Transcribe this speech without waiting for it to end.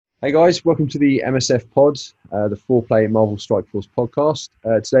Hey guys, welcome to the MSF Pod, the four-play Marvel Strike Force podcast.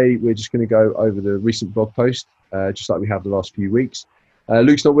 Today we're just going to go over the recent blog post, just like we have the last few weeks.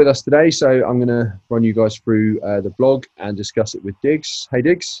 Luke's not with us today, so I'm going to run you guys through the blog and discuss it with Diggs. Hey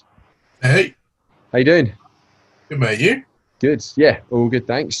Diggs. Hey, How you doing? good mate, you? Good. Yeah, all good,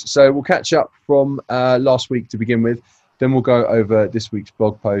 thanks. So we'll catch up from last week to begin with. Then we'll go over this week's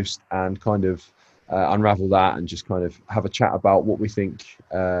blog post and kind of unravel that and just kind of have a chat about what we think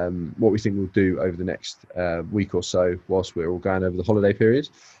we'll do over the next week or so whilst we're all going over the holiday period.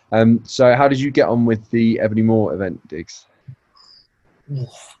 So how did you get on with the Ebony Moore event, Diggs?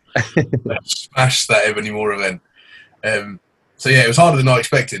 Smashed that Ebony Moore event. So yeah, it was harder than I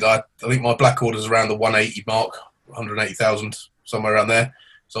expected. I think my black order's around the 180 mark, 180,000, somewhere around there.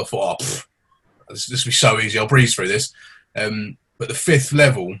 So I thought, this will be so easy. I'll breeze through this. But the fifth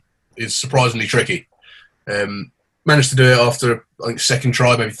level is surprisingly tricky. Managed to do it after, I think, second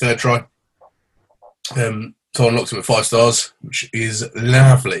try, maybe third try. So I unlocked him at 5 stars, which is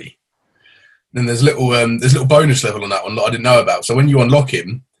lovely. Then there's little bonus level on that one that I didn't know about. So when you unlock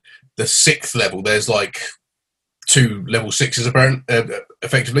him, the 6th level, there's like 2 level 6s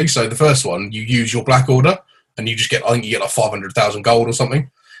effectively. So the first one, you use your black order, and you just get, I think you get like 500,000 gold or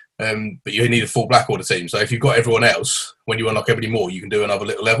something. But you need a full black order team. So if you've got everyone else, when you unlock Ebony Moore, you can do another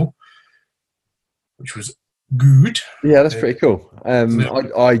little level, which was good. Yeah, that's pretty cool.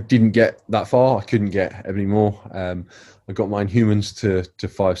 I didn't get that far. I couldn't get Ebony Moore. I got my Inhumans to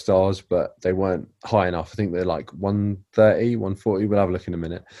 5 stars, but they weren't high enough. I think they're like 130, 140. We'll have a look in a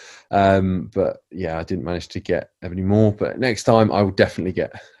minute. But yeah, I didn't manage to get Ebony Moore. But next time I will definitely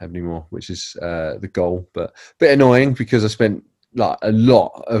get Ebony Moore, which is the goal. But a bit annoying because I spent like a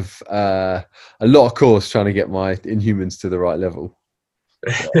lot of course trying to get my Inhumans to the right level.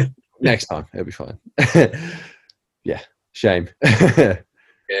 Next time it'll be fine. Yeah, shame. Yeah,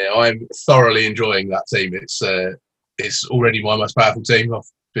 I'm thoroughly enjoying that team. It's already my most powerful team. I've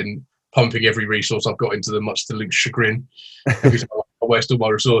been pumping every resource I've got into them, much to Luke's chagrin. Every time I waste all my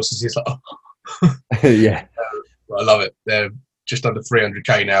resources, he's like, oh. Yeah. I love it. They're just under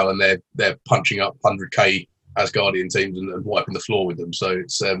 300k now, and they're punching up 100k Asgardian teams and wiping the floor with them. So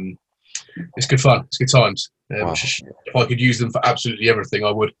it's good fun. It's good times. Wow. If I could use them for absolutely everything, I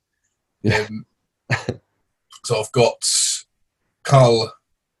would. Yeah. So I've got Carl,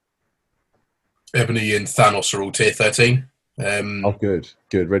 Ebony, and Thanos are all tier 13. Oh, good.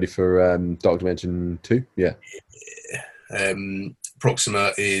 Ready for Dark Dimension 2? Yeah.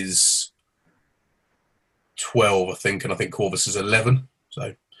 Proxima is 12, I think, and I think Corvus is 11.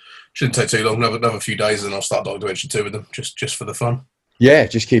 So shouldn't take too long. Another few days, and I'll start Dark Dimension 2 with them, just for the fun. Yeah,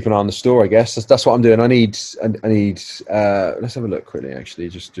 just keep an eye on the store, I guess. That's what I'm doing. I need. Let's have a look quickly, actually,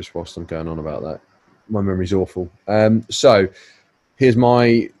 just whilst I'm going on about that. My memory's awful. So here's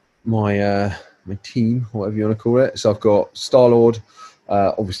my team, whatever you want to call it. So I've got Star-Lord,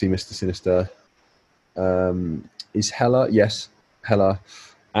 obviously Mr. Sinister. Is Hela? Yes, Hela.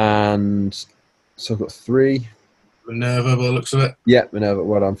 And so I've got 3. Minerva, by the looks of it. Yeah, Minerva,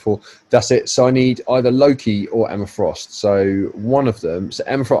 well done, 4. That's it. So I need either Loki or Emma Frost. So one of them. So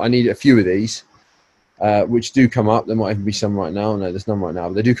Emma Frost, I need a few of these, which do come up. There might even be some right now. No, there's none right now.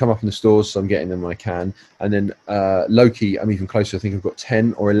 But they do come up in the stores, so I'm getting them when I can. And then Loki, I'm even closer. I think I've got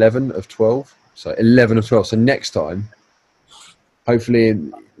 10 or 11 of 12. So 11 of 12. So next time, hopefully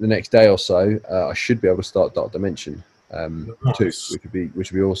in the next day or so, I should be able to start Dark Dimension 2,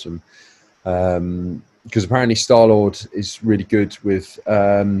 which would be awesome. Because apparently Star-Lord is really good with,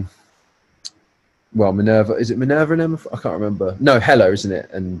 Minerva. Is it Minerva and Emma? I can't remember. No, Hela, isn't it?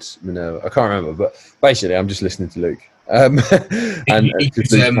 And Minerva. I can't remember. But basically, I'm just listening to Luke.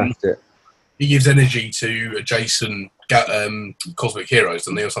 He gives energy to adjacent cosmic heroes,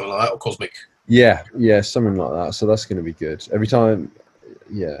 doesn't he, or something like that, or cosmic. Yeah, something like that. So that's going to be good. Every time,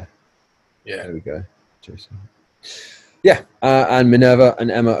 yeah. There we go, Jason. Yeah, and Minerva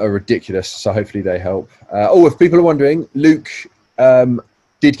and Emma are ridiculous, so hopefully they help. If people are wondering, Luke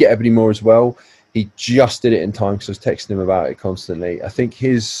did get Ebony Moore as well. He just did it in time because I was texting him about it constantly. I think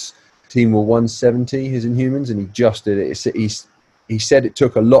his team were 170, his Inhumans, and he just did it. He said it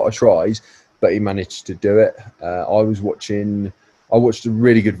took a lot of tries, but he managed to do it. I watched a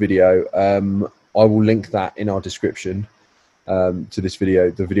really good video. I will link that in our description. To this video,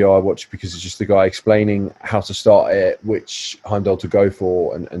 the video I watched, because it's just the guy explaining how to start it, which Heimdall to go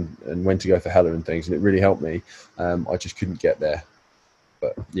for, and when to go for Hela and things, and it really helped me. I just couldn't get there,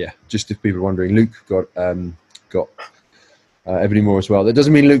 but yeah, just if people are wondering, Luke got Ebony Moore as well. That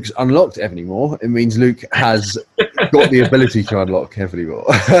doesn't mean Luke's unlocked Ebony Moore. It means Luke has got the ability to unlock heavily more.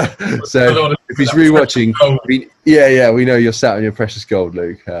 So if he's rewatching, we know you're sat on your precious gold,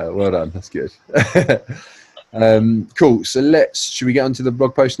 Luke. Well done, that's good. Cool. So should we get onto the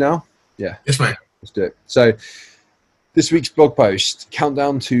blog post now? Yeah. Yes, mate. Let's do it. So this week's blog post,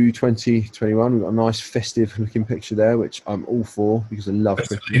 countdown to 2021. We've got a nice festive looking picture there, which I'm all for because I love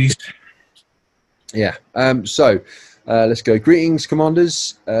Christmas. Yeah. Let's go. Greetings,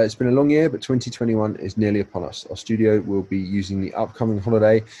 Commanders. It's been a long year, but 2021 is nearly upon us. Our studio will be using the upcoming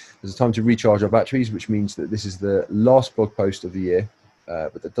holiday as a time to recharge our batteries, which means that this is the last blog post of the year,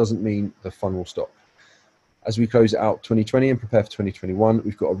 but that doesn't mean the fun will stop. As we close out 2020 and prepare for 2021,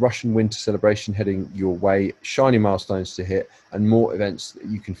 we've got a Russian winter celebration heading your way, shiny milestones to hit, and more events that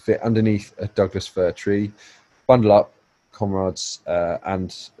you can fit underneath a Douglas fir tree. Bundle up, comrades,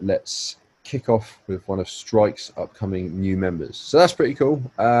 and let's kick off with one of Strike's upcoming new members. So that's pretty cool.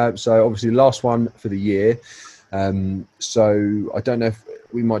 So obviously last one for the year. So I don't know if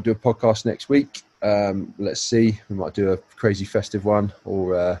we might do a podcast next week. Let's see. We might do a crazy festive one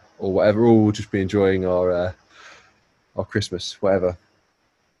or whatever. Or we'll just be enjoying our Christmas, whatever.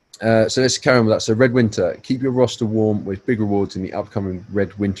 So let's carry on with that. So Red Winter, keep your roster warm with big rewards in the upcoming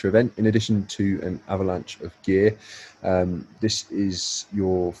Red Winter event, in addition to an avalanche of gear. This is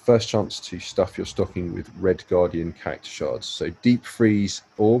your first chance to stuff your stocking with Red Guardian character shards. So Deep Freeze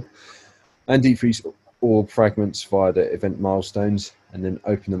Orb and Deep Freeze Orb fragments via the event milestones, and then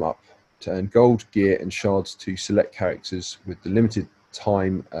open them up to earn gold, gear, and shards to select characters with the limited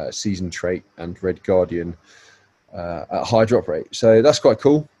time season trait and Red Guardian at a high drop rate. So that's quite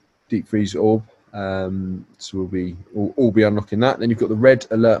cool. Deep Freeze Orb. So we'll all be unlocking that. Then you've got the Red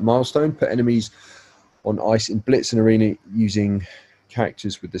Alert milestone. Put enemies on ice in Blitz and Arena using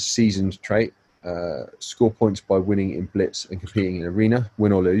characters with the seasoned trait. Score points by winning in Blitz and competing in Arena,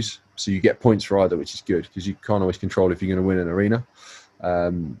 win or lose. So you get points for either, which is good because you can't always control if you're going to win an Arena.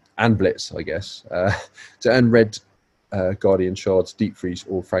 And Blitz, I guess. To earn Red Guardian shards, Deep Freeze,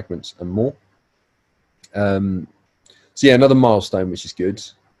 Orb fragments, and more. So yeah, another milestone, which is good.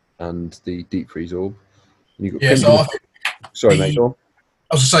 And the Deep Freeze Orb. And you've got sorry, mate. Go on.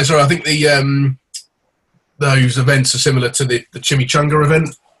 I was going to say, sorry, I think those events are similar to the Chimichanga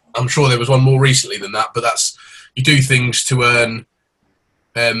event. I'm sure there was one more recently than that, but that's you do things to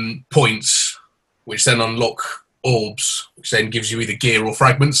earn points, which then unlock orbs, which then gives you either gear or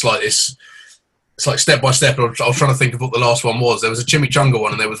fragments like this. It's like step by step. I was trying to think of what the last one was. There was a Chimichanga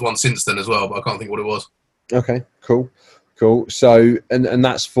one, and there was one since then as well, but I can't think what it was. Okay, cool. So, and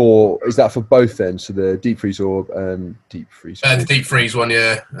that's is that for both then? So the Deep Freeze Orb and Deep Freeze. The Deep Freeze one,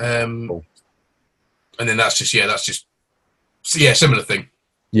 yeah. Cool. And then that's just similar thing.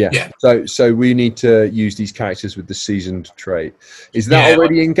 Yeah. So we need to use these characters with the seasoned trait. Is that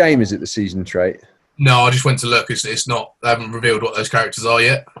already in game? Is it the seasoned trait? No, I just went to look. It's not. They haven't revealed what those characters are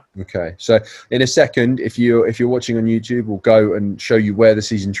yet. Okay, so in a second, if you're watching on YouTube, we'll go and show you where the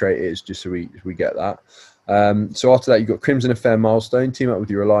season trait is, just so we get that. So after that, you've got Crimson Affair milestone. Team up with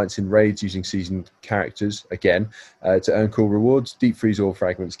your alliance in raids using seasoned characters again to earn cool rewards, Deep Freeze Orb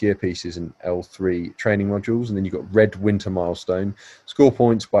fragments, gear pieces, and L3 training modules. And then you've got Red Winter milestone. Score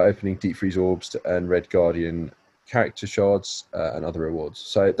points by opening Deep Freeze Orbs to earn Red Guardian character shards and other rewards.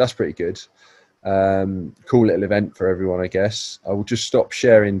 So that's pretty good. Cool little event for everyone, I guess. I will just stop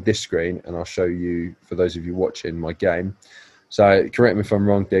sharing this screen and I'll show you, for those of you watching, my game. So correct me if I'm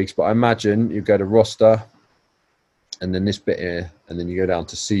wrong, Diggs, but I imagine you go to roster and then this bit here, and then you go down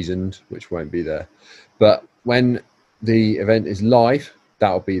to seasoned, which won't be there. But when the event is live,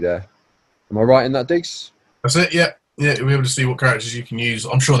 that'll be there. Am I right in that, Diggs? That's it, yeah. Yeah, you'll be able to see what characters you can use.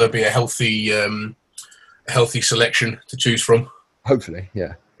 I'm sure there'll be a healthy selection to choose from. Hopefully,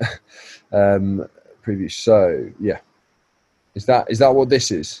 yeah. Previous, so yeah. Is that what this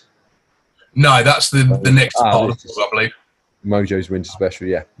is? No, that's the next part of it, I believe. Mojo's Winter Special,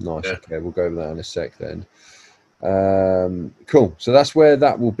 yeah. Nice. Yeah. Okay, we'll go over that in a sec then. Cool. So that's where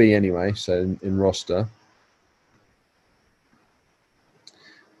that will be anyway. So in roster.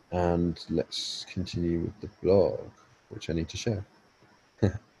 And let's continue with the blog, which I need to share.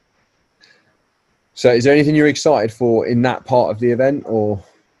 So is there anything you're excited for in that part of the event, or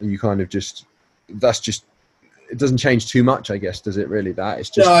are you kind of just, it doesn't change too much, I guess, does it really? That it's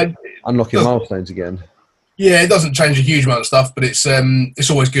just unlocking milestones again. Yeah, it doesn't change a huge amount of stuff, but it's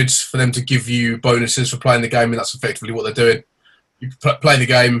always good for them to give you bonuses for playing the game, and that's effectively what they're doing. You play the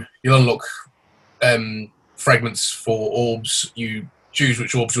game, you'll unlock fragments for orbs. You choose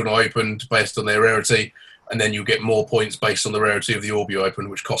which orbs you want to open based on their rarity, and then you'll get more points based on the rarity of the orb you open,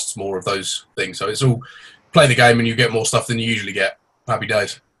 which costs more of those things. So it's all play the game, and you get more stuff than you usually get. Happy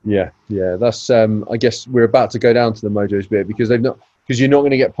days. Yeah, yeah. That's I guess we're about to go down to the Mojos bit because you're not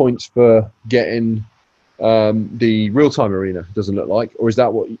going to get points for getting the real-time arena. Doesn't look like, or is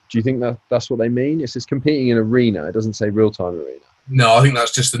that what? Do you think that's what they mean? It says competing in arena. It doesn't say real-time arena. No, I think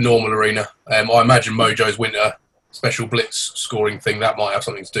that's just the normal arena. I imagine Mojo's winter special blitz scoring thing that might have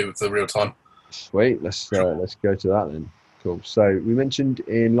something to do with the real time. Sweet. Let's go to that then. Cool. So we mentioned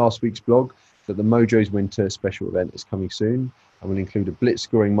in last week's blog that the Mojo's winter special event is coming soon and will include a blitz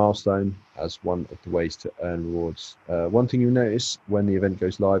scoring milestone as one of the ways to earn rewards. One thing you'll notice when the event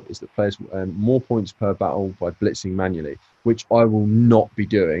goes live is that players will earn more points per battle by blitzing manually, which I will not be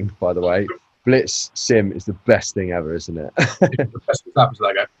doing, by the way. Blitz sim is the best thing ever, isn't it? It's the best thing that happens to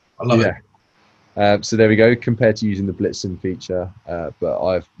that game. I love it. So there we go, compared to using the blitz sim feature, but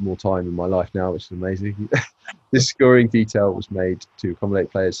I have more time in my life now, which is amazing. This scoring detail was made to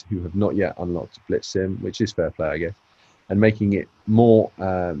accommodate players who have not yet unlocked blitz sim, which is fair play, I guess, and making it more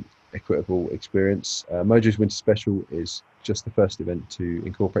equitable experience. Mojo's Winter Special is just the first event to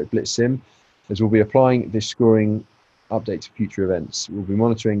incorporate blitz sim, as we'll be applying this scoring update to future events. We'll be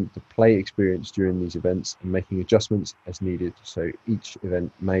monitoring the play experience during these events and making adjustments as needed, so each event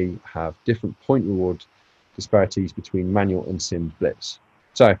may have different point reward disparities between manual and sim blitz.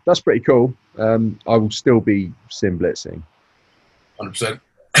 So that's pretty cool. I will still be sim blitzing. 100%.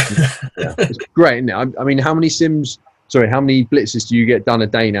 Yeah, it's great, isn't it? I mean, how many blitzes do you get done a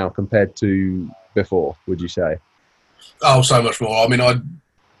day now compared to before, would you say? Oh, so much more. I mean, I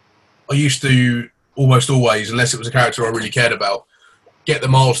used to almost always, unless it was a character I really cared about, get the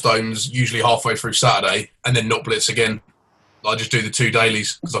milestones usually halfway through Saturday and then not blitz again. I just do the 2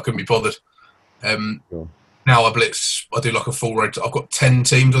 dailies because I couldn't be bothered. Sure. Now I blitz, I do like a full rotation. I've got 10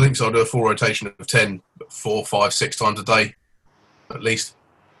 teams, I think, so I do a full rotation of 10, 4, 5, 6 times a day, at least.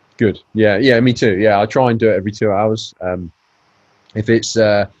 Good. Yeah, me too. Yeah, I try and do it every 2 hours. If it's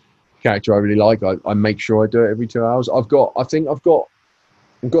a character I really like, I make sure I do it every 2 hours. I've got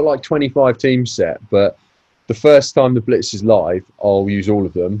like 25 teams set, but the first time the blitz is live, I'll use all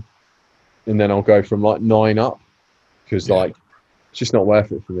of them, and then I'll go from like 9 up because like it's just not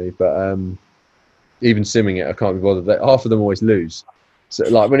worth it for me. But even simming it, I can't be bothered. Half of them always lose. So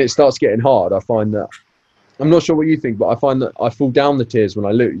like when it starts getting hard, I find that I'm not sure what you think, but I find that I fall down the tiers when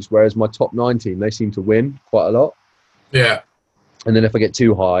I lose, whereas my top 9 team, they seem to win quite a lot. Yeah. And then if I get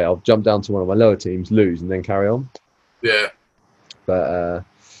too high, I'll jump down to one of my lower teams, lose, and then carry on. Yeah. But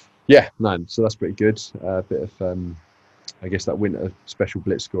yeah, man, so that's pretty good. A bit of, I guess, that winter special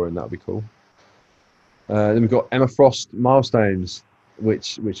blitz scoring, that would be cool. Then we've got Emma Frost milestones,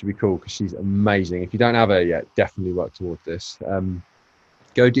 which would be cool because she's amazing. If you don't have her yet, definitely work towards this.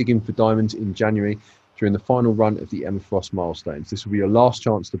 Go digging for diamonds in January during the final run of the Emma Frost milestones. This will be your last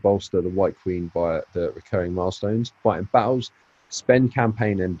chance to bolster the White Queen via the recurring milestones. Fight in battles, spend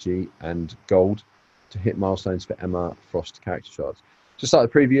campaign energy and gold to hit milestones for Emma Frost character shards. Just like the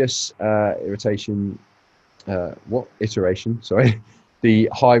previous iteration, the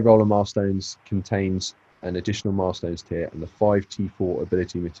high roller milestones contains an additional milestones tier, and the 5 T4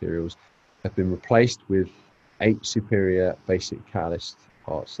 ability materials have been replaced with 8 superior basic catalyst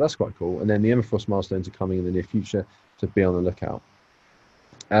parts. So that's quite cool. And then the Emma Frost milestones are coming in the near future, so be on the lookout.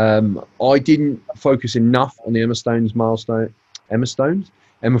 I didn't focus enough on the Emma Frost milestones.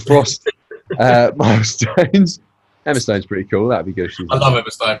 Emma Stone's pretty cool. That'd be good. I love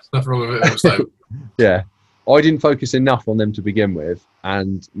Emma Stone. Nothing wrong with Emma Stone. Yeah. I didn't focus enough on them to begin with,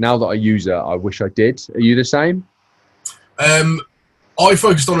 and now that I use her, I wish I did. Are you the same? I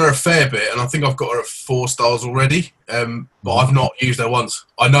focused on her a fair bit, and I think I've got her at 4 stars already, but I've not used her once.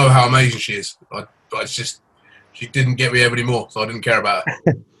 I know how amazing she is, but it's just she didn't get me ever anymore, so I didn't care about her.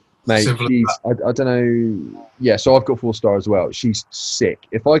 Mate, I don't know. Yeah, so I've got 4 star as well. She's sick.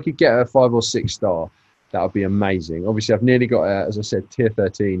 If I could get her 5 or 6 star, that would be amazing. Obviously, I've nearly got her, as I said, tier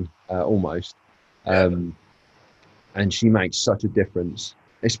 13 almost. And she makes such a difference,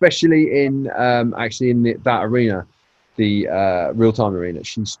 especially in that arena, the real-time arena.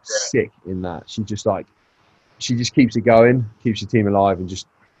 She's sick in that. She just keeps it going, keeps the team alive, and just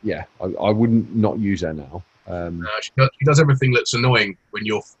I wouldn't not use her now. She does everything that's annoying when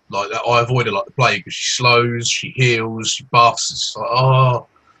you're like that. I avoid her like the plague because she slows, she heals, she buffs. It's like, oh,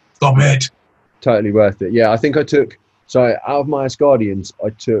 stop it. Totally worth it. Yeah, I think out of my Asgardians, I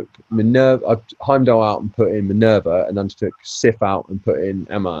took Minerva, I Heimdall out and put in Minerva, and then took Sif out and put in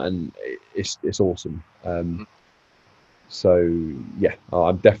Emma, and it's awesome. So yeah,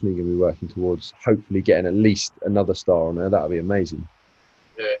 I'm definitely going to be working towards hopefully getting at least another star on there. That would be amazing.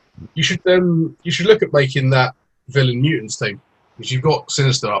 Yeah, you should look at making that villain mutants team, because you've got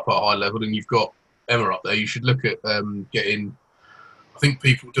Sinister up at a high level and you've got Emma up there. You should look at getting I think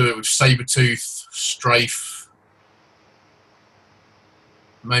people do it with Sabretooth, Strafe.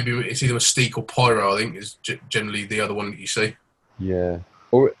 Maybe it's either Mystique or Pyro, I think, is generally the other one that you see. Yeah.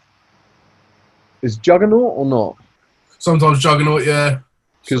 Or is Juggernaut or not? Sometimes Juggernaut, yeah.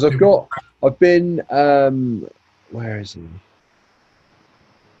 Because I've been, where is he? Did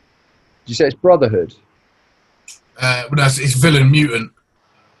you say it's Brotherhood? But it's Villain Mutant.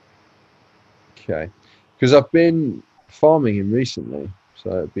 Okay. Because I've been farming him recently, so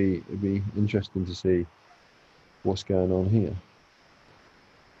it'd be interesting to see what's going on here.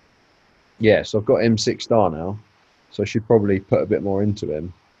 Yeah, so I've got him 6-star now, so I should probably put a bit more into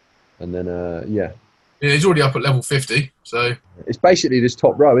him, and then yeah. Yeah, he's already up at level 50, so it's basically this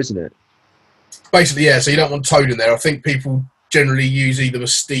top row, isn't it? Basically, yeah. So you don't want Toad in there. I think people generally use either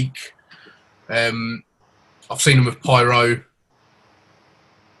Mystique. I've seen them with Pyro.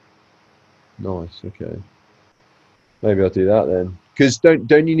 Nice. Okay. Maybe I'll do that then. Because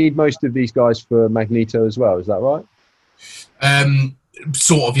don't you need most of these guys for Magneto as well? Is that right?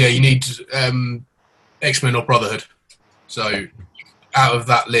 Sort of. Yeah. You need X-Men or Brotherhood. So out of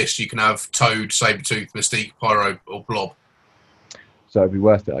that list, you can have Toad, Sabretooth, Mystique, Pyro, or Blob. So it'd be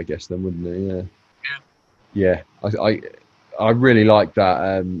worth it, I guess, then, wouldn't it? Yeah. Yeah. I really like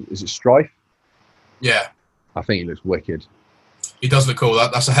that. Is it Strife? Yeah. I think he looks wicked. He does look cool.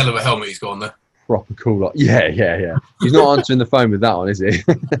 That's a hell of a helmet he's got on there. Proper cool. Yeah. He's not answering the phone with that one, is he?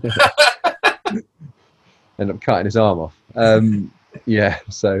 End up cutting his arm off. Yeah,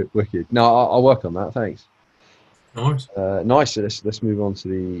 so wicked. No, I'll work on that. Thanks. Nice. Nice. So let's move on to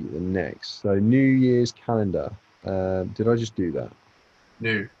the next. So New Year's calendar. Did I just do that?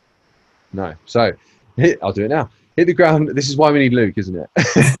 No. So I'll do it now. Hit the ground. This is why we need Luke, isn't it?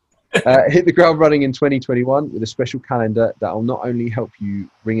 Hit the ground running in 2021 with a special calendar that will not only help you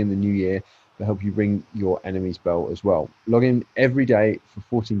ring in the new year, but help you ring your enemy's bell as well. Log in every day for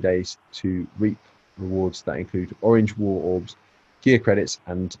 14 days to reap rewards that include orange war orbs, gear credits,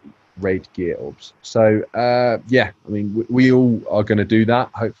 and raid gear orbs. So yeah, I mean, we all are going to do that,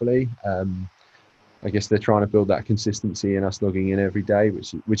 hopefully. I guess they're trying to build that consistency in us logging in every day,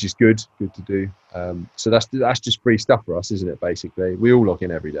 which is good to do. So that's just free stuff for us, isn't it? Basically, we all log in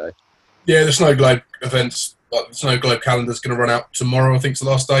every day. Yeah, the Snow Globe events, like the Snow Globe calendar is going to run out tomorrow. I think it's the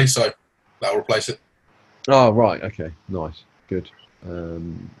last day, so that'll replace it. Oh right, okay, nice, good.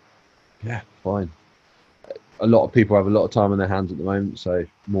 Yeah, fine. A lot of people have a lot of time on their hands at the moment, so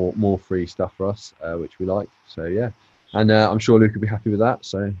more free stuff for us, which we like. So yeah, and I'm sure Luke will be happy with that.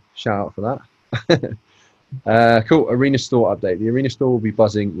 So shout out for that. Cool. Arena Store update. The Arena Store will be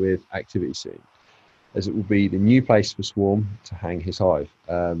buzzing with activity soon, as it will be the new place for Swarm to hang his hive.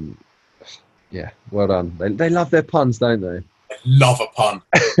 Yeah, well done. They love their puns, don't they? I love a pun.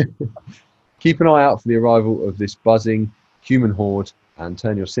 Keep an eye out for the arrival of this buzzing human horde and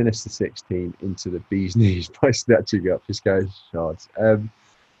turn your Sinister Six team into the bee's knees by snatching up his ghost shards.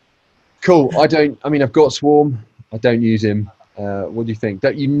 Cool. I've got Swarm. I don't use him. What do you think?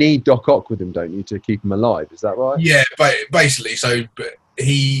 Don't you need Doc Ock with him, don't you, to keep him alive? Is that right? Yeah, basically. So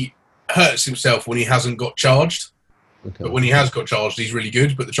he hurts himself when he hasn't got charged. Okay. But when he has got charged, he's really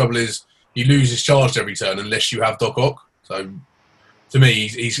good. But the trouble is, he loses charged every turn unless you have Doc Ock. So to me,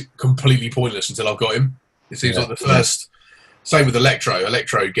 he's completely pointless until I've got him. It seems like the first... Same with Electro.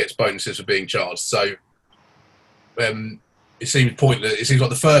 Electro gets bonuses for being charged. So it seems pointless. It seems like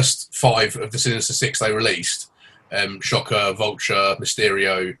the first 5 of the Sinister Six they released, Shocker, Vulture,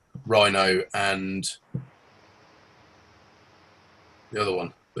 Mysterio, Rhino, and the other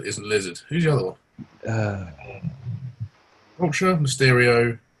one that isn't Lizard. Who's the other one? Vulture,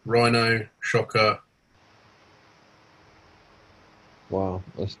 Mysterio, Rhino, Shocker. Wow.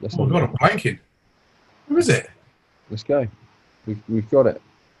 That's oh my God, I'm blanking. Who is it? Let's go. We've got it.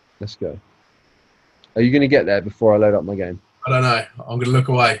 Let's go. Are you going to get there before I load up my game? I don't know. I'm going to look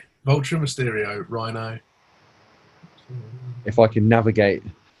away. Vulture, Mysterio, Rhino. If I can navigate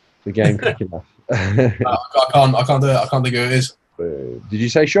the game quick enough. I can't do it. I can't think who it is. Did you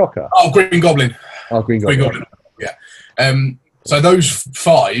say Shocker? Oh, Green Goblin. Oh, Green Goblin. Yeah. So those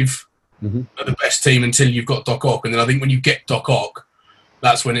 5 are the best team until you've got Doc Ock. And then I think when you get Doc Ock,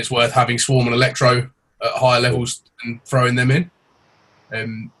 that's when it's worth having Swarm and Electro at higher levels and throwing them in.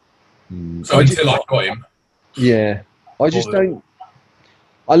 So until I've got him. Yeah. I just don't...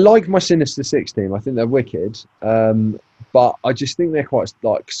 I like my Sinister Six team. I think they're wicked. But I just think they're quite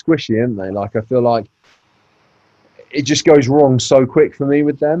squishy, aren't they? Like, I feel like it just goes wrong so quick for me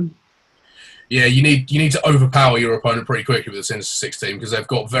with them. Yeah, you need to overpower your opponent pretty quickly with the Sinister Six team because they've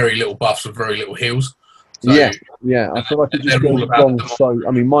got very little buffs and very little heals. So, yeah. I feel like it just goes wrong. So,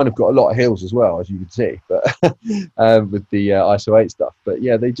 I mean, mine have got a lot of heals as well, as you can see, but with the ISO 8 stuff. But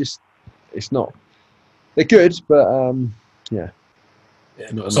yeah, it's not. They're good, but yeah.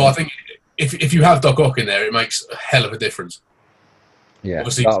 So I think if you have Doc Ock in there, it makes a hell of a difference. Yeah.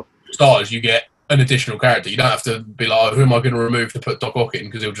 Obviously, for starters, you get an additional character. You don't have to be like, oh, who am I going to remove to put Doc Ock in,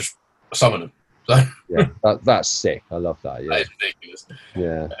 because he'll just summon him. So yeah, that's sick. I love that. Yeah, that is ridiculous.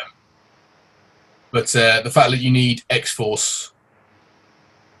 Yeah. But the fact that you need X-Force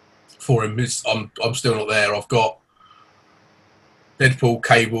for him is, I'm still not there. I've got Deadpool,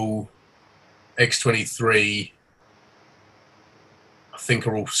 Cable, X-23. I think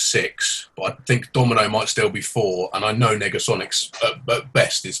are all 6, but I think Domino might still be 4, and I know Negasonics at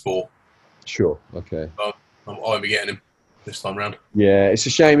best is 4. Sure. Okay. I won't be getting him this time round. Yeah, it's a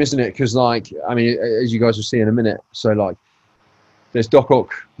shame, isn't it? Because, like, I mean, as you guys will see in a minute, so like, there's Doc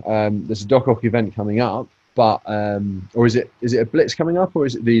Ock. There's a Doc Ock event coming up, but or is it a Blitz coming up, or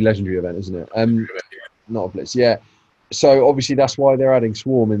is it the Legendary event? Isn't it? Not a Blitz. Yeah. So obviously that's why they're adding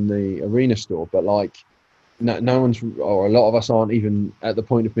Swarm in the arena store, but like, no one's, or a lot of us aren't even at the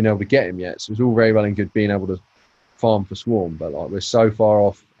point of being able to get him yet. So it's all very well and good being able to farm for Swarm, but like, we're so far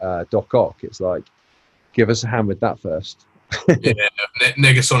off Doc Ock. It's like, give us a hand with that first. Yeah,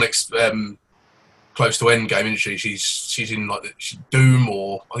 Negasonics close to end game, isn't she? She's in like Doom,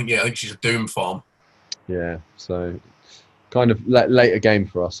 or I think she's a Doom farm. Yeah, so kind of later game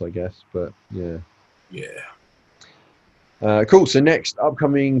for us, I guess. But yeah. Cool. So next,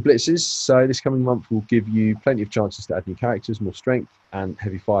 upcoming blitzes. So this coming month will give you plenty of chances to add new characters, more strength, and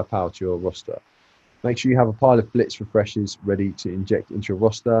heavy firepower to your roster. Make sure you have a pile of blitz refreshers ready to inject into your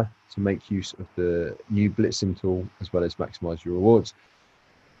roster to make use of the new blitzing tool, as well as maximize your rewards.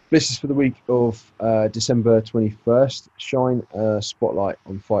 Blitzes for the week of December 21st shine a spotlight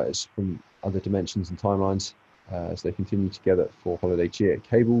on fighters from other dimensions and timelines as they continue together for holiday cheer.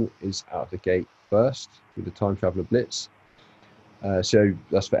 Cable is out of the gate first with the Time Traveler Blitz. So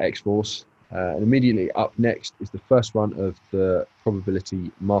that's for X-Force. And immediately up next is the first run of the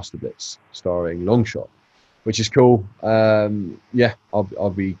Probability Master Blitz, starring Longshot, which is cool. Yeah,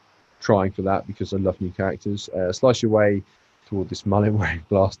 I'll be trying for that because I love new characters. Slice your way toward this mullet wearing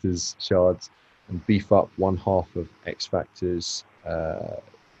blasters, shards, and beef up one half of X Factor's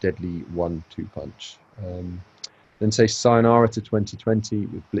deadly 1-2 punch. Then say sayonara to 2020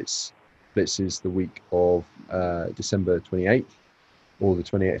 with blitzes the week of December 28th. Or the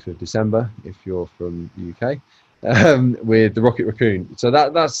 28th of December, if you're from the UK, with the Rocket Raccoon. So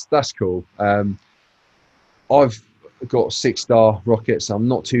that's cool. I've got 6-star rockets. So I'm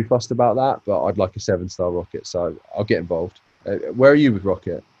not too fussed about that, but I'd like a 7-star rocket, so I'll get involved. Where are you with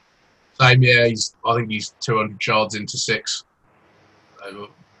Rocket? Same, yeah. I think he's 200 shards into 6.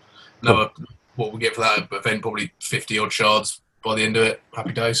 Another, what we get for that event, probably 50 odd shards by the end of it.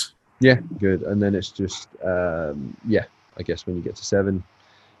 Happy days. Yeah, good. And then it's just yeah. I guess when you get to 7,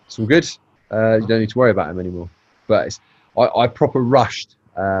 it's all good. You don't need to worry about him anymore. But I proper rushed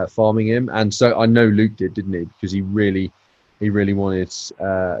farming him, and so I know Luke didn't he? Because he really wanted.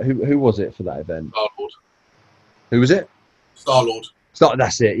 Who was it for that event? Star-Lord. Who was it? Star-Lord.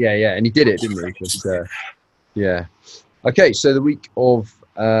 That's it. Yeah, and he did it, didn't he? But, yeah. Okay, so the week of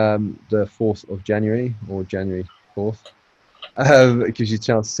the 4th of January, or January 4th, it gives you a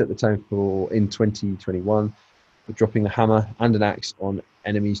chance to set the tone for in 2021. Dropping a hammer and an axe on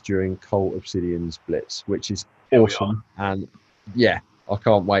enemies during Cole Obsidian's Blitz, which is awesome. And yeah, I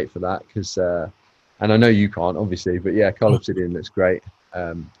can't wait for that because, and I know you can't, obviously, but yeah, Cole Obsidian looks great.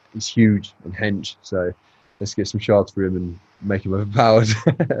 He's huge and hench, so let's get some shards for him and make him overpowered.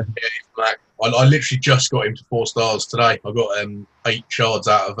 Yeah, he's black. I literally just got him to 4 stars today. I got 8 shards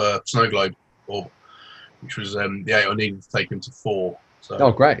out of a snow globe orb, which was the 8 I needed to take him to 4. So.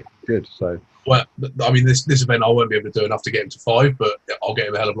 Oh, great, good. So. Well, I mean, this event I won't be able to do enough to get him to 5, but I'll get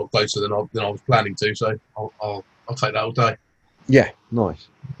him a hell of a lot closer than I was planning to. So I'll take that all day. Yeah, nice.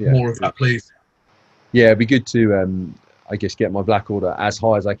 Yeah, more of that, please. Yeah, it'd be good to, I guess, get my Black Order as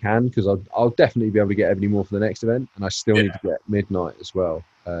high as I can because I'll definitely be able to get Ebony more for the next event, and I still need to get Midnight as well.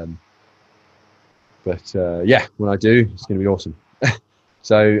 But yeah, when I do, it's going to be awesome.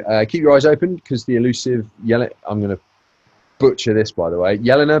 So keep your eyes open because the elusive I'm going to butcher this, by the way.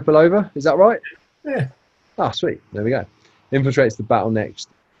 Yelena Belova, is that right? Yeah. Ah, sweet. There we go. Infiltrates the battle next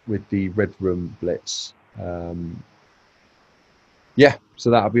with the Red Room Blitz. Yeah,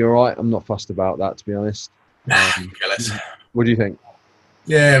 so that'll be all right. I'm not fussed about that, to be honest. What do you think?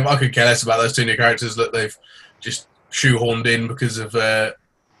 Yeah, I could care less about those 2 new characters that they've just shoehorned in because of the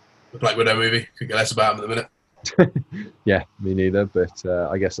Black Widow movie. Could care less about them at the minute. Yeah, me neither, but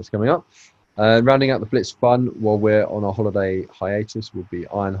I guess that's coming up. Rounding out the Blitz fun while we're on our holiday hiatus will be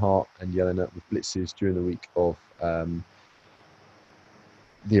Ironheart and Yellowknot with Blitzes during the week of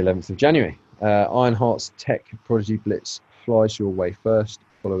the 11th of January. Ironheart's Tech Prodigy Blitz flies your way first,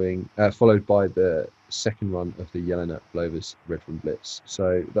 followed by the second run of the Yellowknot Blovers Red Room Blitz.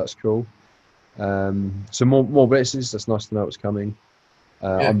 So that's cool. So more blitzes. That's nice to know what's coming.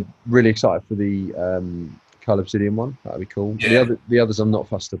 I'm really excited for the Carl Obsidian one. That'd be cool. Yeah. The others I'm not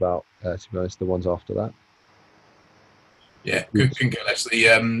fussed about, to be honest. The ones after that. Yeah, couldn't get less.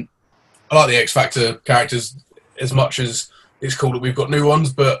 I like the X Factor characters as much as it's cool that we've got new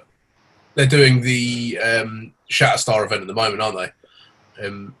ones, but they're doing the Shatterstar event at the moment, aren't they? I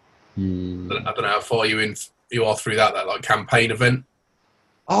don't know how far you are through that like campaign event.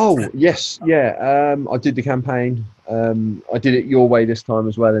 Oh yes, yeah. I did the campaign. I did it your way this time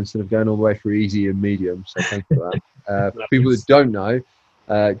as well, instead of going all the way through easy and medium. So thank you for that. For people that don't know,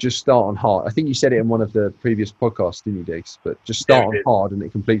 just start on hard. I think you said it in one of the previous podcasts, didn't you, Diggs? But just start on hard, and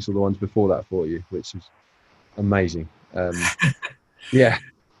it completes all the ones before that for you, which is amazing. Yeah.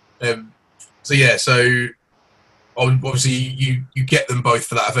 So obviously you get them both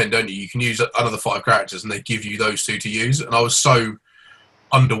for that event, don't you? You can use another 5 characters, and they give you those 2 to use. And I was so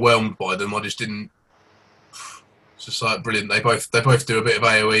underwhelmed by them. I just didn't. It's just like brilliant. They both do a bit of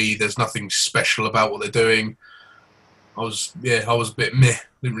AOE. There's nothing special about what they're doing. I was a bit meh.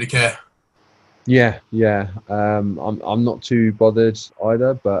 Didn't really care. Yeah. I'm not too bothered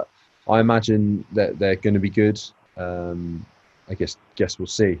either, but I imagine that they're going to be good. I guess we'll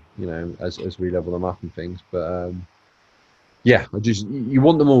see. As we level them up and things. But you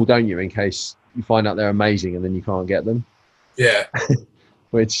want them all, don't you? In case you find out they're amazing and then you can't get them. Yeah.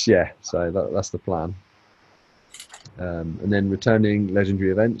 So that's the plan. And then returning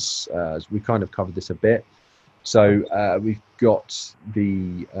legendary events, we kind of covered this a bit. So we've got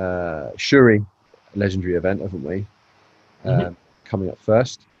the Shuri legendary event, haven't we? Coming up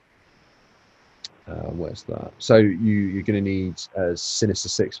first. Where's that? So you're going to need Sinister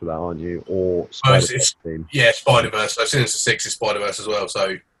Six for that, aren't you? Or Spider-Verse team? Yeah, Spider-Verse. So Sinister Six is Spider-Verse as well.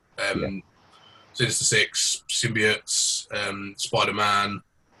 So Sinister Six, Symbiotes, Spider-Man,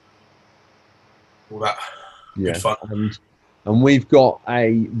 all that. Yeah, good fun. And we've got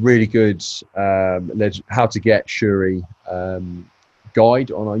a really good how to get Shuri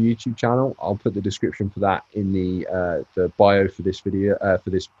guide on our YouTube channel. I'll put the description for that in the bio for this video, for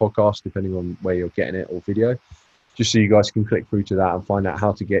this podcast, depending on where you're getting it or video, just so you guys can click through to that and find out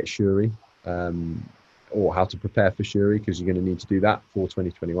how to get Shuri, or how to prepare for Shuri, because you're going to need to do that for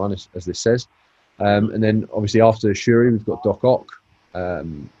 2021, as this says. And then obviously after Shuri, we've got Doc Ock,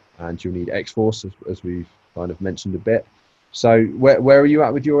 and you'll need X-Force, as we've kind of mentioned a bit. So where are you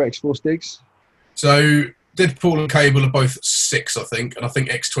at with your X-Force, Diggs? So Deadpool and Cable are both 6, I think, and I think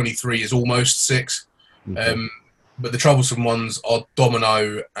X-23 is almost 6. Okay. But the troublesome ones are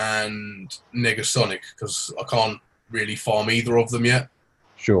Domino and Negasonic, because I can't really farm either of them yet.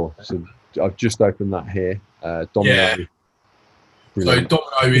 Sure. So I've just opened that here. Domino. Yeah. Brilliant. So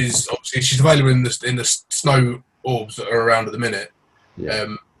Domino is obviously she's available in the snow orbs that are around at the minute.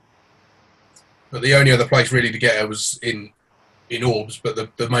 Yeah. But the only other place really to get her was in orbs. But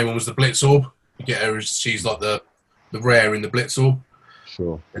the main one was the Blitz orb. You get her as she's like the rare in the Blitz orb.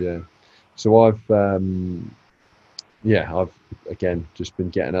 Sure. Yeah. So I've again just been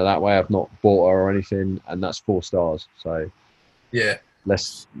getting her that way. I've not bought her or anything, and that's 4 stars. So yeah.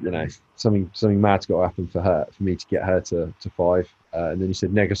 Less, something mad's got to happen for me to get her to 5. And then you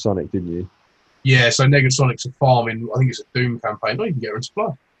said Negasonic, didn't you? Yeah, so Negasonic's a farm in, I think it's a Doom campaign. Oh, you can get her in supply.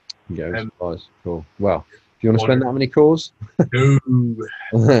 You can get her in supplies. Cool. Well, do you want to spend that many cores? No.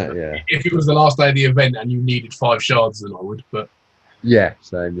 Yeah. If it was the last day of the event and you needed 5 shards, then I would. But yeah,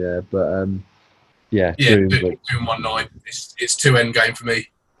 same. Yeah, but Doom 1-9. It's 2 end game for me.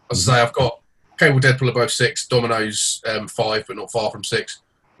 As I say, I've got Cable, Deadpool are both 6. Domino's 5, but not far from 6.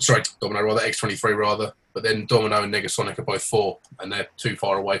 Sorry, Domino rather, X-23 rather. But then Domino and Negasonic are both 4, and they're too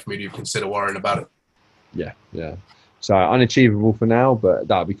far away for me to consider worrying about it. Yeah. So unachievable for now, but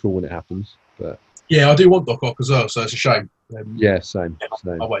that'll be cool when it happens. But yeah, I do want Doc Ock as well, so it's a shame. Same.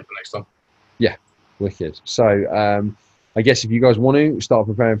 I'll wait for next time. Yeah, wicked. So I guess if you guys want to start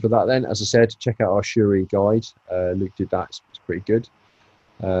preparing for that, then as I said, check out our Shuri guide. Luke did that; it's pretty good.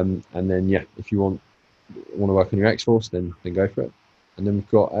 And then if you want to work on your X-Force, then go for it. And then we've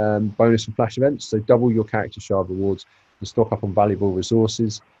got bonus and flash events. So double your character shard rewards and stock up on valuable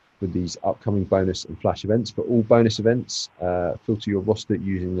resources with these upcoming bonus and flash events. For all bonus events, filter your roster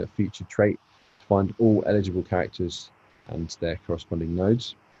using the featured trait to find all eligible characters and their corresponding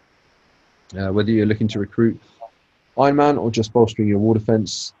nodes. Whether you're looking to recruit Iron Man or just bolstering your war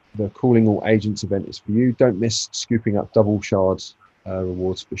defense, the Calling All Agents event is for you. Don't miss scooping up double shards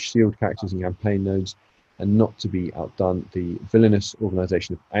rewards for shield characters and campaign nodes. And not to be outdone, the villainous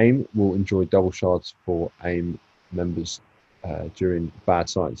organisation of AIM will enjoy double shards for AIM members during Bad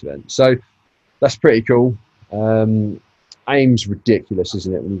Science event. So that's pretty cool. AIM's ridiculous,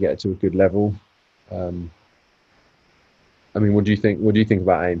 isn't it, when you get to a good level? I mean, what do you think? What do you think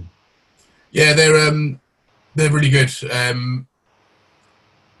about AIM? Yeah, they're really good.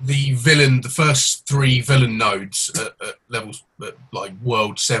 The first 3 villain nodes at levels like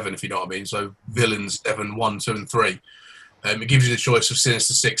World 7, if you know what I mean. So villains 7, 1, 2, and 3. It gives you the choice of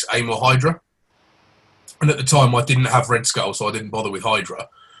Sinister Six, AIM, or Hydra. And at the time, I didn't have Red Skull, so I didn't bother with Hydra.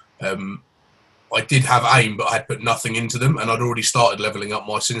 I did have AIM, but I had put nothing into them, and I'd already started leveling up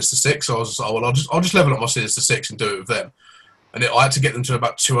my Sinister Six. So I was like, well, I'll just level up my Sinister Six and do it with them. And I had to get them to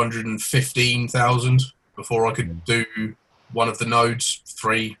about 215,000 before I could do one of the nodes.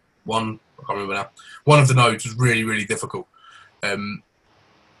 1, I can't remember now. One of the nodes was really, really difficult. And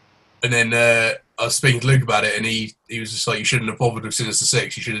then I was speaking to Luke about it, and he was just like, you shouldn't have bothered with Sinister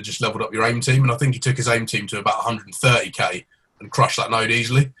Six. You should have just leveled up your AIM team. And I think he took his AIM team to about 130k and crushed that node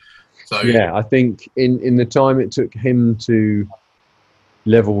easily. So yeah, I think in the time it took him to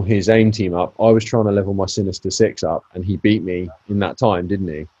level his AIM team up, I was trying to level my Sinister Six up, and he beat me in that time, didn't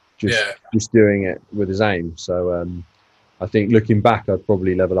he? Just doing it with his AIM. So I think looking back, I'd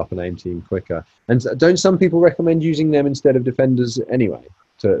probably level up an AIM team quicker. And don't some people recommend using them instead of defenders anyway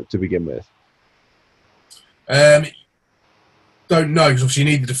to begin with? Don't know, because obviously you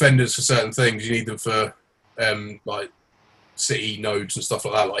need the defenders for certain things. You need them for like city nodes and stuff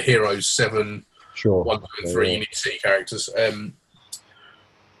like that, like Heroes 7, sure. 1, 2, and 3. You need city characters.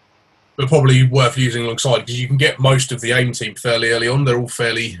 But probably worth using alongside, because you can get most of the AIM team fairly early on. They're all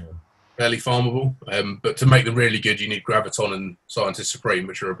fairly farmable. But to make them really good, you need Graviton and Scientist Supreme,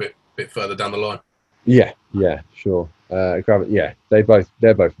 which are a bit further down the line. Yeah, sure. They're both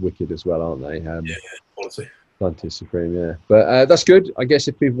wicked as well, aren't they? Quality. Scientist Supreme, yeah. But that's good. I guess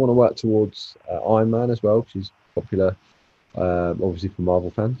if people want to work towards Iron Man as well, which is popular, obviously for Marvel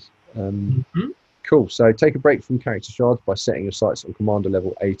fans. Cool. So take a break from character shards by setting your sights on Commander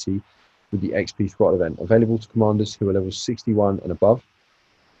level 80 with the XP Throttle event, available to commanders who are level 61 and above.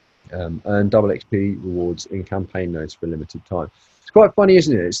 Earn double XP rewards in campaign nodes for a limited time. It's quite funny,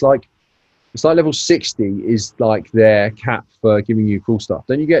 isn't it? It's like level 60 is like their cap for giving you cool stuff.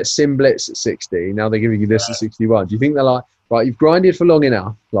 Don't you get Simblitz at 60? Now they're giving you this at 61. Do you think they're like, right, you've grinded for long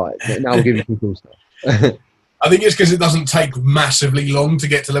enough, like now we'll give you some cool stuff? I think it's because it doesn't take massively long to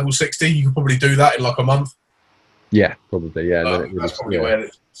get to level 60. You can probably do that in like a month. Yeah, probably. Yeah, that's probably where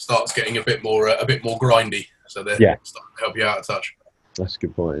it starts getting a bit more grindy. So they're starting to help you out a touch. That's a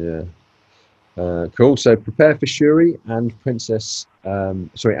good point. Yeah. Cool. So prepare for Shuri and Princess. And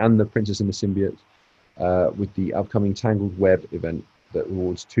the Princess and the Symbiote with the upcoming Tangled Web event that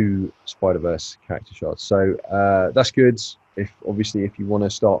rewards 2 Spider-Verse character shards. So that's good. If you want to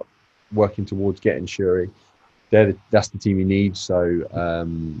start working towards getting Shuri, that's the team you need. So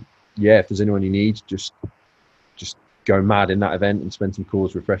if there's anyone you need, just go mad in that event and spend some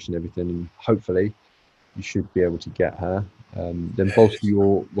calls refreshing everything, and hopefully you should be able to get her. Then bolster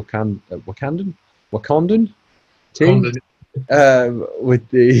your Wakandan team with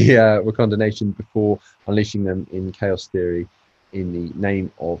the Wakanda Nation before unleashing them in Chaos Theory in the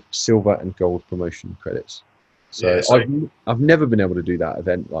name of Silver and Gold promotion credits. So I've never been able to do that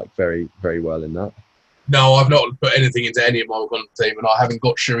event like very, very well in that. No, I've not put anything into any of my Wakanda team, and I haven't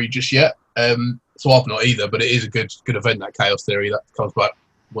got Shuri just yet. So I've not either, but it is a good event, that Chaos Theory, that comes back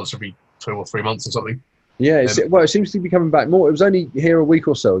once every 2 or 3 months or something. Yeah, it seems to be coming back more. It was only here a week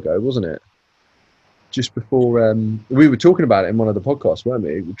or so ago, wasn't it? Just before we were talking about it in one of the podcasts, weren't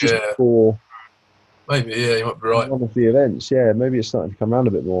we? Just before. Maybe, yeah, you might be right. One of the events, yeah, maybe it's starting to come around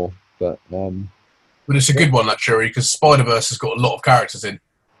a bit more, but it's a good one, that Shuri, because Spider-Verse has got a lot of characters in,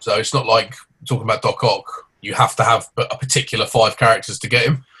 so it's not like talking about Doc Ock. You have to have a particular 5 characters to get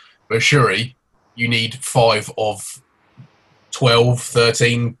him. But Shuri, you need 5 of 12,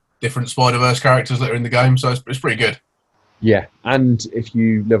 13 different Spider-Verse characters that are in the game, so it's pretty good. Yeah, and if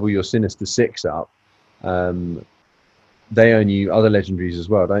you level your Sinister Six up, they own you other legendaries as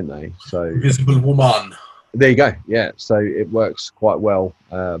well, don't they? So Invisible Woman. There you go. Yeah, so it works quite well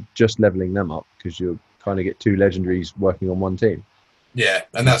just leveling them up, because you'll kind of get 2 legendaries working on one team. Yeah,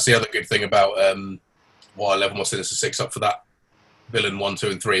 and that's the other good thing about why I level my Sinister Six up for that villain 1, 2,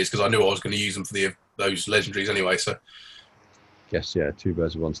 and 3 is because I knew I was going to use them for those legendaries anyway. So, yes, 2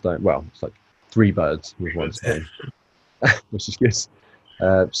 birds with one stone. Well, it's like 3 birds with one stone, which is good.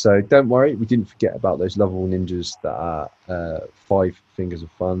 So don't worry, we didn't forget about those lovable ninjas that are 5 fingers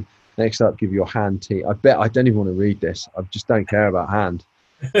of fun. Next up, give your hand team. I don't even want to read this. I just don't care about hand.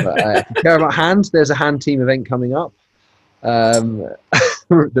 But if you care about hand, there's a hand team event coming up. The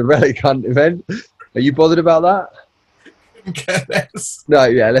Relic Hunt event. Are you bothered about that? No,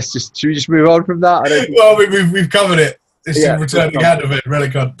 yeah. Should we just move on from that? Well, we've covered it. This is returning hand event.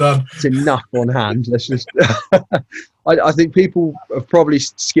 Relic Hunt done. It's enough on hand. Let's just. I think people have probably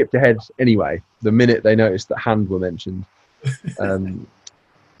skipped ahead anyway the minute they noticed that hand were mentioned.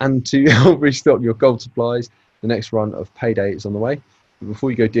 And to help restock your gold supplies, the next run of Payday is on the way. But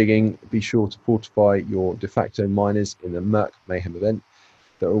before you go digging, be sure to fortify your de facto miners in the Merc Mayhem event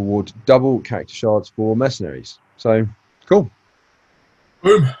that reward double character shards for mercenaries. So, cool.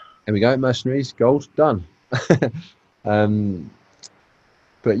 Boom. There we go. Mercenaries, gold, done.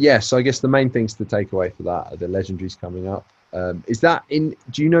 But yeah, so I guess the main things to take away for that are the legendaries coming up. Is that in?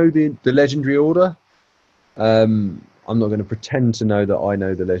 Do you know the legendary order? I'm not going to pretend to know that I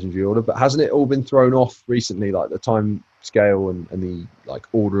know the legendary order, but hasn't it all been thrown off recently, like the time scale and the like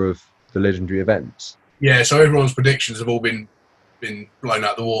order of the legendary events? Yeah, so everyone's predictions have all been blown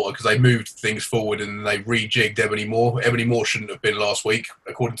out the water because they moved things forward and they rejigged Ebony Maw. Ebony Maw shouldn't have been last week,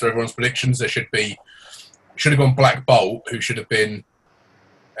 according to everyone's predictions. There should have gone Black Bolt, who should have been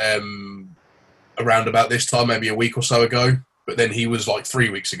around about this time, maybe a week or so ago, but then he was like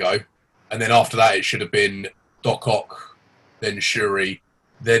 3 weeks ago, and then after that it should have been Doc Ock, then Shuri,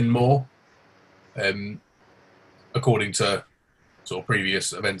 then Maw, according to sort of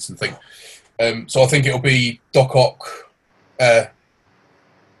previous events and things. So I think it'll be Doc Ock. I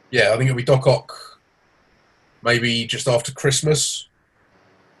think it'll be Doc Ock maybe just after Christmas.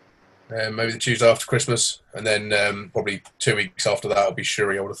 Maybe the Tuesday after Christmas, and then probably 2 weeks after that will be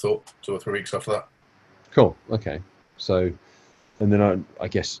Shuri, I would have thought. 2 or 3 weeks after that. Cool, okay. So, and then I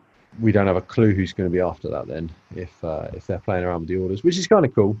guess we don't have a clue who's going to be after that then, if they're playing around with the orders, which is kind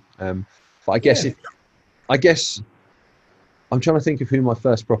of cool. But I guess I'm trying to think of who my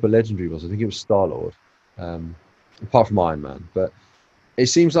first proper legendary was. I think it was Star-Lord, apart from Iron Man. But it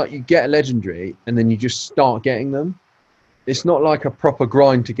seems like you get a legendary and then you just start getting them. It's not like a proper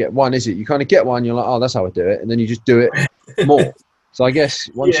grind to get one, is it? You kind of get one, you're like, oh, that's how I do it, and then you just do it more. So I guess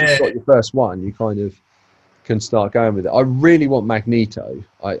once you've got your first one, you kind of can start going with it. I really want Magneto.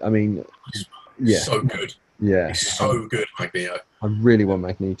 I mean, yeah, so good. Yeah, he's so good, Magneto. I really want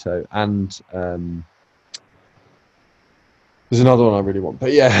Magneto, and there's another one I really want,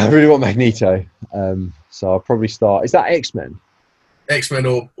 but yeah, I really want Magneto. So I'll probably start. Is that X-Men? X-Men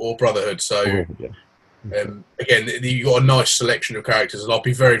or Brotherhood. So. Again, you've got a nice selection of characters, and I'll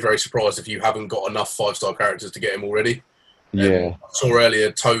be very, very surprised if you haven't got enough 5-star characters to get him already. I saw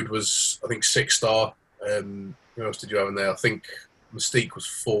earlier Toad was, I think, 6-star. Who else did you have in there? I think Mystique was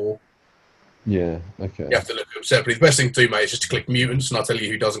 4. Yeah, okay. You have to look at them separately. The best thing to do, mate, is just to click mutants, and I'll tell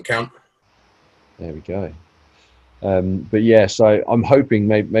you who doesn't count. There we go. But yeah, so I'm hoping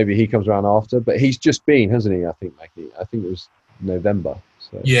maybe he comes around after, but he's just been, hasn't he? I think it was November.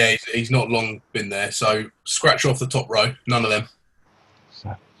 So. Yeah, he's not long been there. So scratch off the top row. None of them.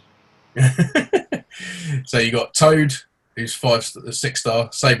 So you got Toad, who's 6-star.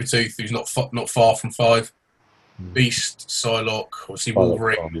 Sabretooth, who's not far from 5. Beast, Psylocke, obviously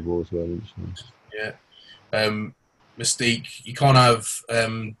Wolverine. Yeah. Mystique. You can't have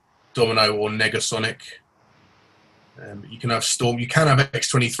Domino or Negasonic. You can have Storm. You can have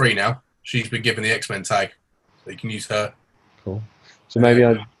X-23 now. She's been given the X-Men tag, so you can use her. Cool. So maybe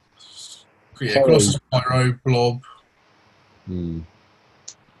Colossus, Pyro, Blob.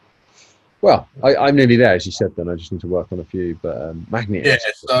 Well, I'm nearly there, as you said. Then I just need to work on a few. But Magneto. Yeah.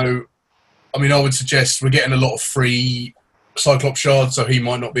 So, I mean, I would suggest we're getting a lot of free Cyclops shards, so he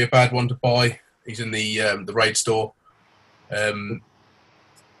might not be a bad one to buy. He's in the raid store.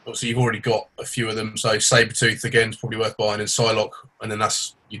 Obviously, you've already got a few of them. So Sabretooth again is probably worth buying, and Psylocke, and then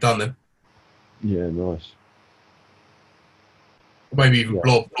you're done then. Yeah, nice. Maybe even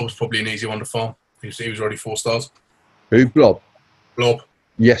Blob. Blob's probably an easy one to farm. He was already 4 stars. Who? Blob? Blob.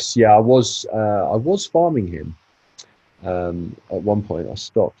 Yes, yeah, I was farming him at one point. I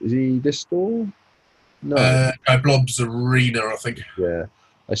stopped. Is he this store? No. Blob's Arena, I think. Yeah,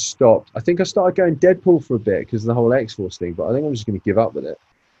 I stopped. I think I started going Deadpool for a bit because of the whole X-Force thing, but I think I'm just going to give up with it.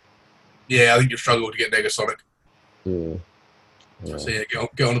 Yeah, I think you've struggled to get Negasonic. Yeah. So yeah,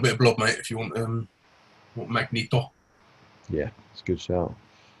 get on a bit of Blob, mate, if you want Magneto. Yeah, it's a good shout.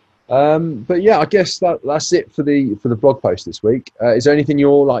 But yeah, I guess that's it for the blog post this week. Is there anything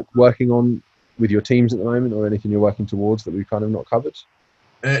you're like working on with your teams at the moment, or anything you're working towards that we've kind of not covered?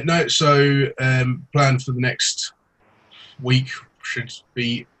 No. So plan for the next week, should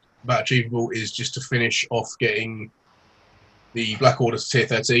be about achievable is just to finish off getting the Black Order to tier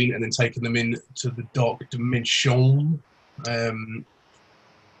 13 and then taking them in to the Dark Dimension.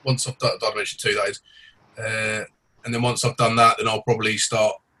 Once I've done Dimension 2, that is. And then once I've done that, then I'll probably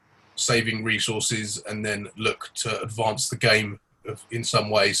start saving resources and then look to advance the game in some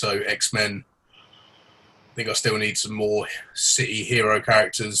way. So X-Men, I think I still need some more city hero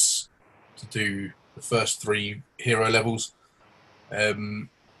characters to do the first 3 hero levels.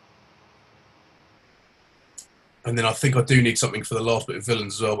 And then I think I do need something for the last bit of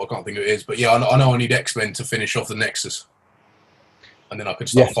villains as well, but I can't think who it is. But yeah, I know I need X-Men to finish off the Nexus. And then I can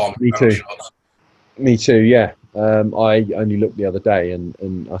start farming. Me too. Me too, yeah. I only looked the other day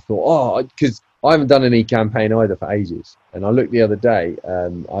and I thought, because I haven't done any campaign either for ages. And I looked the other day,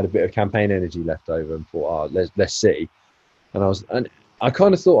 I had a bit of campaign energy left over and thought, let's see. And I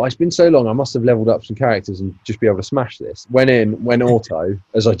kind of thought, it's been so long, I must have leveled up some characters and just be able to smash this. Went auto,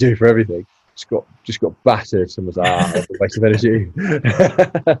 as I do for everything. Just got battered and was a waste of energy.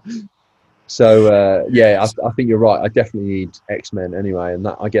 So I think you're right. I definitely need X-Men anyway, and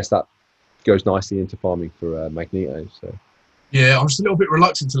I guess that goes nicely into farming for Magneto. So yeah, I'm just a little bit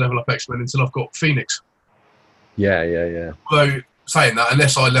reluctant to level up X-Men until I've got Phoenix. Yeah. Although saying that,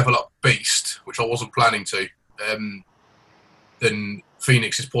 unless I level up Beast, which I wasn't planning to, then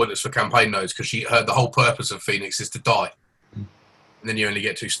Phoenix is pointless for campaign nodes because the whole purpose of Phoenix is to die, and then you only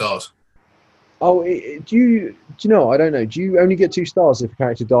get 2 stars. Oh, do you know? I don't know. Do you only get 2 stars if a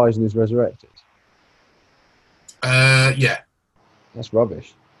character dies and is resurrected? Yeah. That's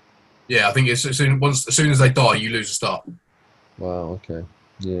rubbish. Yeah, I think as soon as they die, you lose a star. Wow. Okay.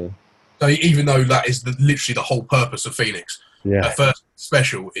 Yeah. So even though that is literally the whole purpose of Phoenix, her first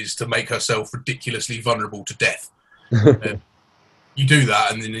special is to make herself ridiculously vulnerable to death. You do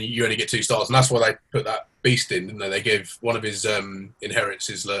that, and then you only get 2 stars, and that's why they put that Beast in, didn't they? They give one of his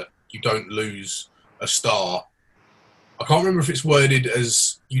inheritances that you don't lose a star. I can't remember if it's worded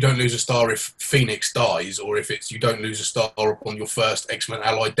as you don't lose a star if Phoenix dies, or if it's you don't lose a star upon your first X-Men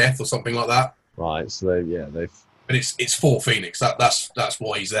allied death, or something like that. Right. So they've. But it's for Phoenix. That's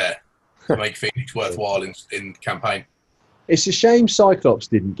why he's there, to make Phoenix worthwhile in campaign. It's a shame Cyclops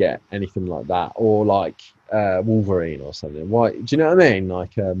didn't get anything like that, or like Wolverine or something. Why? Do you know what I mean?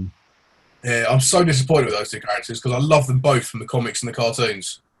 Like. Yeah, I'm so disappointed with those 2 characters because I love them both from the comics and the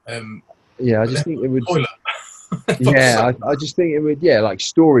cartoons. I just think it would. Yeah, I just think it would. Yeah, like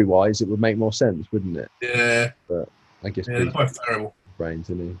story-wise, it would make more sense, wouldn't it? Yeah. But I guess they're both terrible. Brains,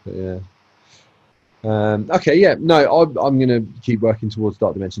 isn't he? But yeah. Okay. Yeah. No, I'm gonna keep working towards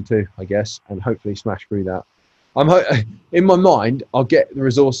Dark Dimension 2, I guess, and hopefully smash through that. In my mind, I'll get the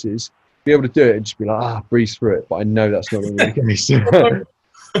resources, be able to do it, and just be like, breeze through it. But I know that's not going to be the case.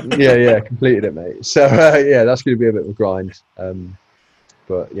 Yeah, completed it, mate. So that's going to be a bit of a grind.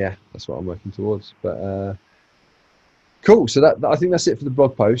 But yeah, that's what I'm working towards. But cool. So I think that's it for the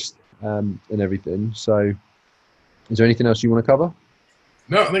blog post and everything. So is there anything else you want to cover?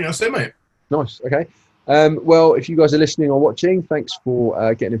 No, I think that's it, mate. Nice. Okay. Well, if you guys are listening or watching, thanks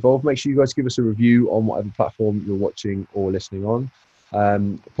for getting involved. Make sure you guys give us a review on whatever platform you're watching or listening on.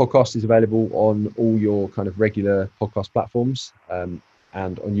 The podcast is available on all your kind of regular podcast platforms. And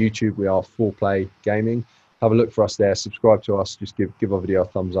on YouTube, we are 4Play Gaming. Have a look for us there. Subscribe to us. Just give our video a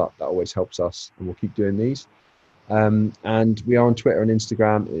thumbs up. That always helps us, and we'll keep doing these. And we are on Twitter and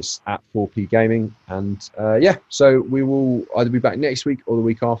Instagram. It's at 4P Gaming. And so we will either be back next week or the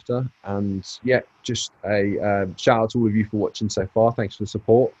week after. And just a shout out to all of you for watching so far. Thanks for the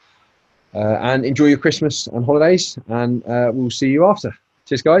support. And enjoy your Christmas and holidays. And we'll see you after.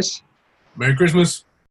 Cheers, guys. Merry Christmas.